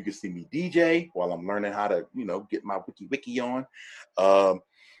 You can see me DJ while I'm learning how to, get my wiki on.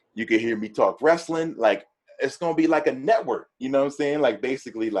 You can hear me talk wrestling. Like, it's going to be like a network, you know what I'm saying? Like,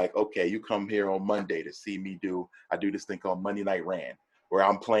 basically, like, okay, you come here on Monday to see me I do this thing called Monday Night Ran, where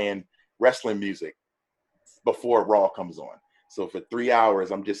I'm playing wrestling music before Raw comes on. So for 3 hours,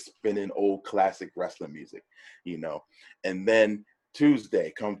 I'm just spinning old classic wrestling music, and then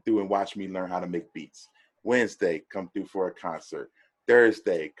Tuesday, come through and watch me learn how to make beats. Wednesday, come through for a concert.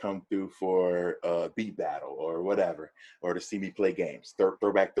 Thursday, come through for a beat battle or whatever, or to see me play games.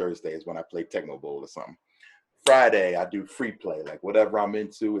 Throwback Thursday is when I play Tecmo Bowl or something. Friday, I do free play. Like, whatever I'm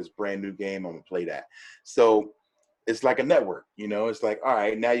into is brand new game, I'm going to play that. So it's like a network, It's like, all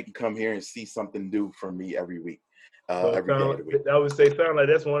right, now you can come here and see something new from me every week. Every day of the week. I would say, sound like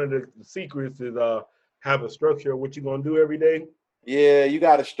that's one of the secrets is have a structure of what you're going to do every day. Yeah, you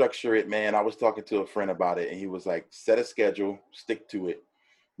got to structure it, man. I was talking to a friend about it, and he was like, set a schedule, stick to it,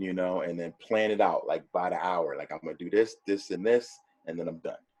 and then plan it out, like, by the hour. Like, I'm going to do this, this, and this, and then I'm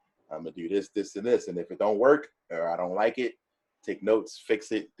done. I'm going to do this, this, and this. And if it don't work or I don't like it, take notes,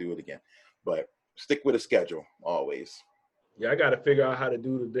 fix it, do it again. But stick with a schedule always. Yeah, I got to figure out how to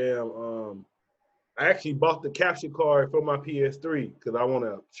do the damn I actually bought the capture card for my PS3 because I want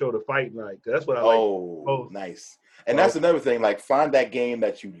to show the fight night. That's what I like. Oh, nice. And that's another thing. Like, find that game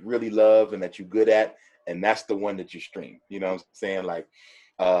that you really love and that you're good at, and that's the one that you stream. You know what I'm saying? Like,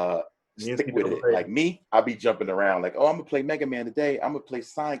 stick with it. Like me, I'll be jumping around. Like, oh, I'm going to play Mega Man today. I'm going to play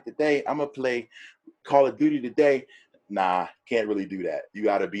Sonic today. I'm going to play Call of Duty today. Nah, can't really do that. You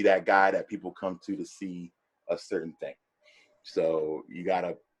got to be that guy that people come to see a certain thing. So you got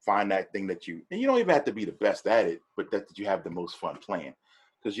to find that thing and you don't even have to be the best at it, but that you have the most fun playing,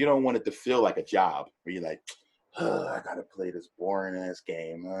 because you don't want it to feel like a job where you're like, I gotta play this boring ass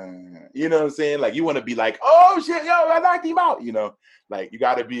game. You know what I'm saying? Like, you want to be like, oh shit, yo, I knocked him out. Like, you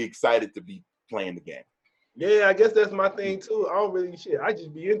got to be excited to be playing the game. Yeah, I guess that's my thing too. I don't really I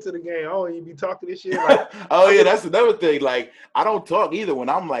just be into the game. I don't even be talking this shit. Like, oh yeah, that's another thing. Like, I don't talk either when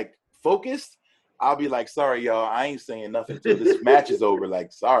I'm like focused. I'll be like, sorry, y'all, I ain't saying nothing until this match is over.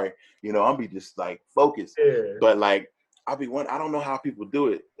 Like, sorry, I'll be just like focused. Yeah. But like, I don't know how people do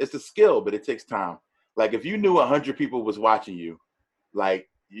it. It's a skill, but it takes time. Like if you knew 100 people was watching you, like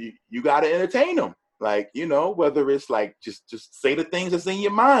you got to entertain them. Like, you know, whether it's like just say the things that's in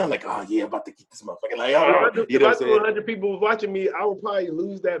your mind, like, oh yeah, I'm about to get this motherfucker. Like, oh, you know if I knew 100 people was watching me, I would probably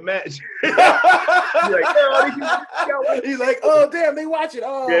lose that match. He's like, oh damn, they watch it.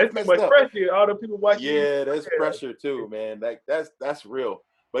 Oh, yeah, it's too much pressure. All the people watching. Yeah, there's pressure too, man. Like that's real.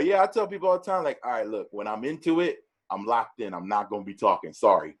 But yeah, I tell people all the time, like, all right, look, when I'm into it, I'm locked in. I'm not gonna be talking.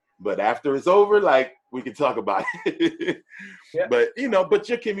 Sorry. But after it's over, like, we can talk about it. Yeah. But, you know, but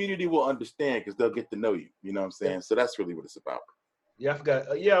your community will understand because they'll get to know you. You know what I'm saying? Yeah. So that's really what it's about. Yeah, I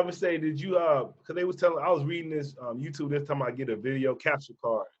forgot. Yeah, I would say, did you, because they was telling, I was reading this YouTube this time I get a video capture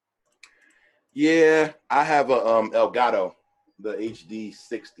card. Yeah, I have a Elgato. The HD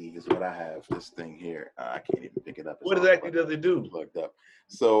 60 is what I have. This thing here. I can't even pick it up. What exactly does it do? Plugged up.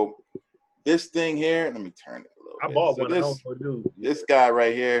 So this thing here, let me turn it a little bit. I bought one. This guy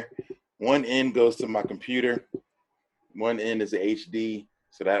right here, one end goes to my computer. One end is a HD.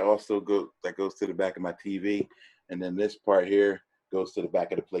 So that also goes to the back of my TV. And then this part here goes to the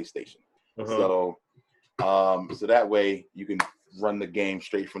back of the PlayStation. So so that way you can run the game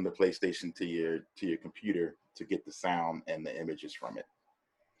straight from the PlayStation to your computer to get the sound and the images from it.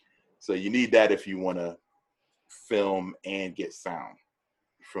 So you need that if you want to film and get sound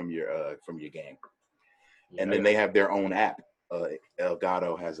from your game. Yeah, and then they have their own app.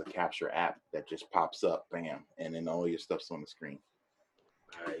 Elgato has a capture app that just pops up, bam, and then all your stuff's on the screen.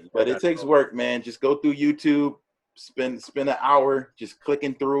 But it takes work, man. Just go through YouTube, spend an hour just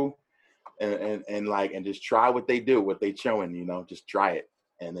clicking through, and just try what they do, what they showing. You know, just try it,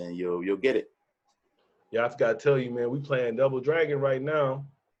 and then you'll get it. Yeah, I forgot to tell you, man. We playing Double Dragon right now.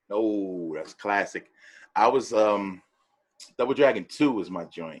 Oh, that's classic. I was Double Dragon 2 was my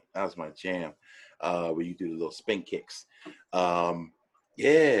joint. That was my jam. Where you do the little spin kicks.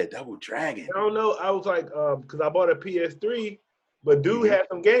 Yeah, Double Dragon. I don't know. I was like, because I bought a PS3, but dude had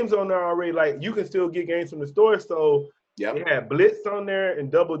some games on there already. Like, you can still get games from the store. So they had Blitz on there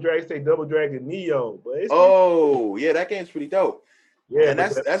and Double Dragon Neo. But it's yeah, that game's pretty dope. Yeah, and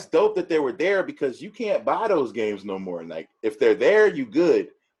that's dope that they were there because you can't buy those games no more. Like, if they're there, you good.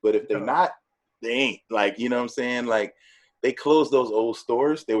 But if they're not, they ain't. Like, you know what I'm saying? Like, they closed those old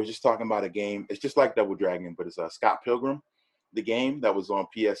stores. They were just talking about a game. It's just like Double Dragon, but it's Scott Pilgrim, the game that was on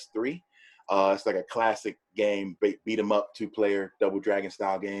PS3. It's like a classic game, beat 'em up, 2-player Double Dragon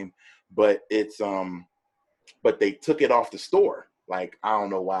style game. But it's but they took it off the store. Like, I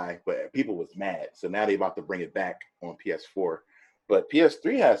don't know why, but people was mad. So now they're about to bring it back on PS4. But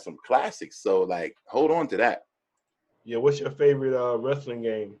PS3 has some classics, so like, hold on to that. Yeah, what's your favorite wrestling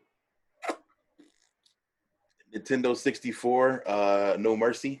game? Nintendo 64, No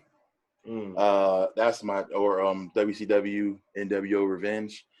Mercy. That's my WCW NWO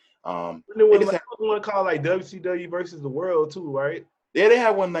Revenge. They one called like WCW versus the World too, right? Yeah, they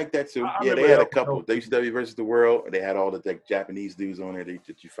had one like that too. Yeah, they had a couple. WCW versus the World. They had all the like Japanese dudes on there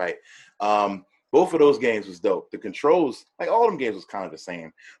that you fight. Both of those games was dope. The controls, like all them games was kind of the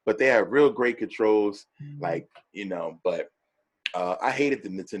same, but they had real great controls. Like, you know, but I hated the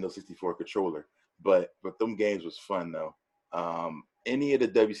Nintendo 64 controller. But them games was fun though. Any of the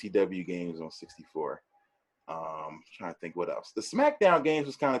WCW games on 64. Trying to think what else. The SmackDown games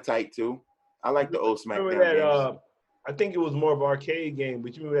was kind of tight too. I like the old SmackDown games. I think it was more of an arcade game,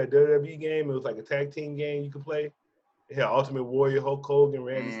 but you remember that WWE game? It was like a tag team game you could play. It had Ultimate Warrior, Hulk Hogan,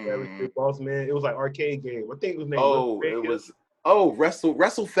 Randy Savage, Big Boss Man. It was like arcade game. I think it was named.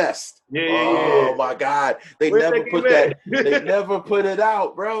 WrestleFest. Yeah. Oh my God. They never put that. They never put it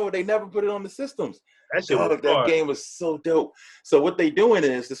out, bro. They never put it on the systems. That game was so dope. So what they doing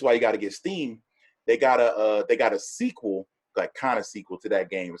is, this is why you got to get Steam. They got a sequel, like kind of sequel to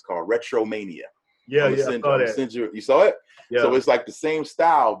that game. It's called Retromania. Yeah, I saw that. You saw it? Yeah. So it's like the same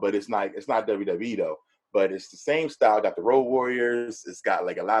style, but it's not WWE though. But it's the same style. Got the Road Warriors. It's got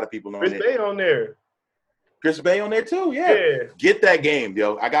like a lot of people on Chris Bay on there. Chris Bay on there too, yeah. Get that game,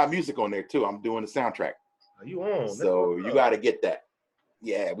 yo. I got music on there too. I'm doing the soundtrack. You on? So you got to get that.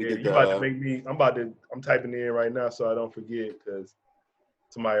 Yeah, we did. About to make me. I'm typing it in right now so I don't forget because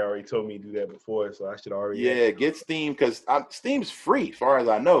somebody already told me to do that before, so I should already. Yeah, get Steam because Steam's free, as far as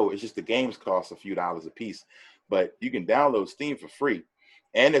I know. It's just the games cost a few dollars a piece, but you can download Steam for free,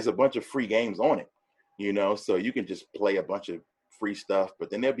 and there's a bunch of free games on it. You know, so you can just play a bunch of free stuff, but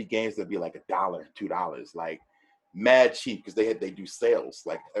then there'll be games that'll be like $1, $2, like mad cheap because they do sales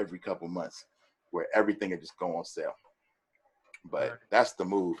like every couple months where everything will just go on sale. But that's the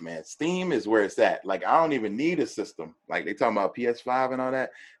move, man. Steam is where it's at. Like, I don't even need a system. Like, they talking about PS5 and all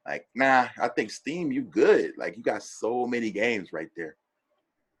that. Like, nah, I think Steam, you good. Like, you got so many games right there.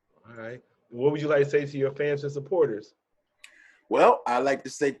 All right. what would you like to say to your fans and supporters? Well, I like to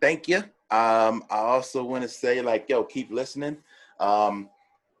say thank you. I also want to say, like, yo, keep listening.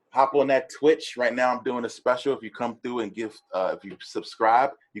 Hop on that Twitch. Right now I'm doing a special. If you come through and if you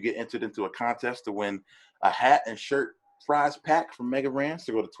subscribe, you get entered into a contest to win a hat and shirt prize pack from Mega Ran.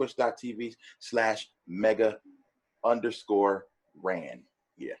 So go to twitch.tv/mega_ran.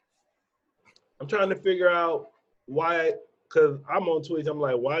 Yeah. I'm trying to figure out why, because I'm on Twitch. I'm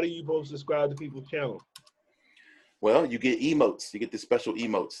like, why do you both subscribe to people's channel? Well, you get emotes. You get the special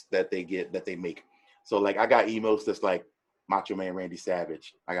emotes that they make. So like I got emotes that's like Macho Man Randy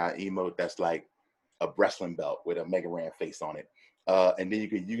Savage. I got emote that's like a wrestling belt with a Mega Ran face on it. And then you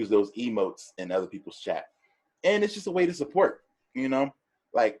can use those emotes in other people's chat. And it's just a way to support, you know?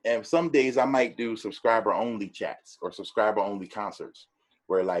 Like, and some days I might do subscriber only chats or subscriber only concerts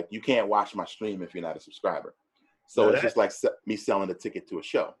where like you can't watch my stream if you're not a subscriber. So it's just like me selling a ticket to a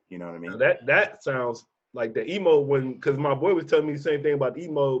show. You know what I mean? That sounds like the emote one, because my boy was telling me the same thing about the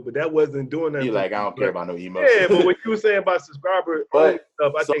emote, but that wasn't doing that. You're like, I don't care about no emotes. Yeah, but what you were saying about subscriber only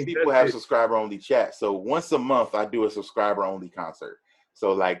stuff, I some think people have subscriber only chat. So once a month, I do a subscriber only concert.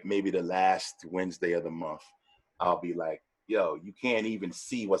 So like maybe the last Wednesday of the month, I'll be like, yo, you can't even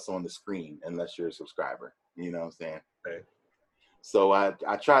see what's on the screen unless you're a subscriber. You know what I'm saying? Okay. So I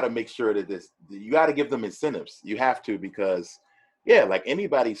try to make sure that you got to give them incentives. You have to, because yeah, like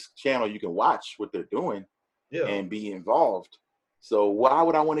anybody's channel, you can watch what they're doing and be involved. So why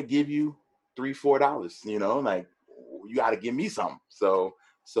would I want to give you $3-4? You know, like you got to give me something. So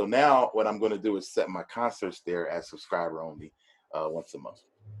now what I'm going to do is set my concerts there as subscriber only once a month.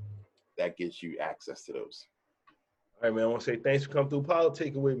 That gives you access to those. All right, man. I want to say thanks for coming through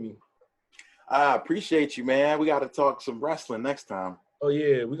politicking with me. I appreciate you, man. We got to talk some wrestling next time. Oh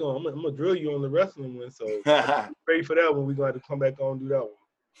yeah, I'm gonna drill you on the wrestling one. So ready for that one? We're gonna have to come back on and do that one.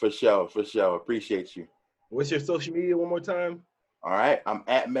 For sure. Appreciate you. What's your social media one more time? All right, I'm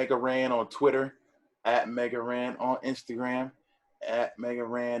at Mega Ran on Twitter, at Mega Ran on Instagram, at Mega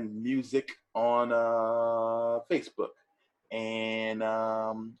Ran Music on Facebook, and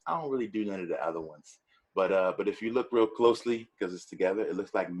I don't really do none of the other ones. But if you look real closely, because it's together, it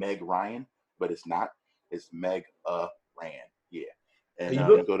looks like Meg Ryan, but it's not. It's Meg Ran. Yeah. And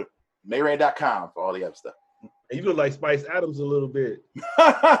go to Mayran.com for all the other stuff. You look like Spice Adams a little bit.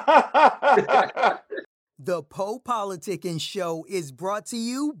 The Poe Politicking Show is brought to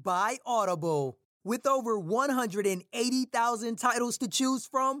you by Audible. With over 180,000 titles to choose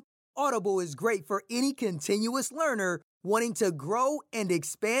from, Audible is great for any continuous learner wanting to grow and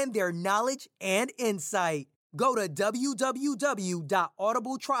expand their knowledge and insight. Go to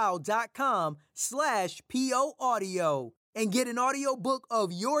www.audibletrial.com/PO Audio and get an audiobook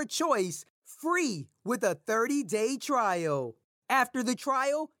of your choice free with a 30-day trial. After the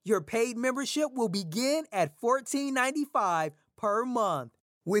trial, your paid membership will begin at $14.95 per month.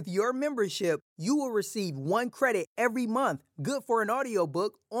 With your membership, you will receive 1 credit every month, good for an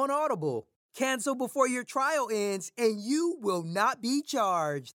audiobook on Audible. Cancel before your trial ends and you will not be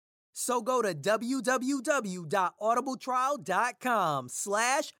charged. So go to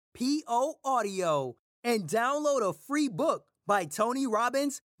www.audibletrial.com/PO Audio and download a free book by Tony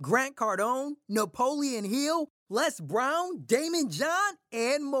Robbins, Grant Cardone, Napoleon Hill, Les Brown, Damon John,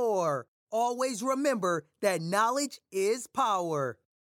 and more. Always remember that knowledge is power.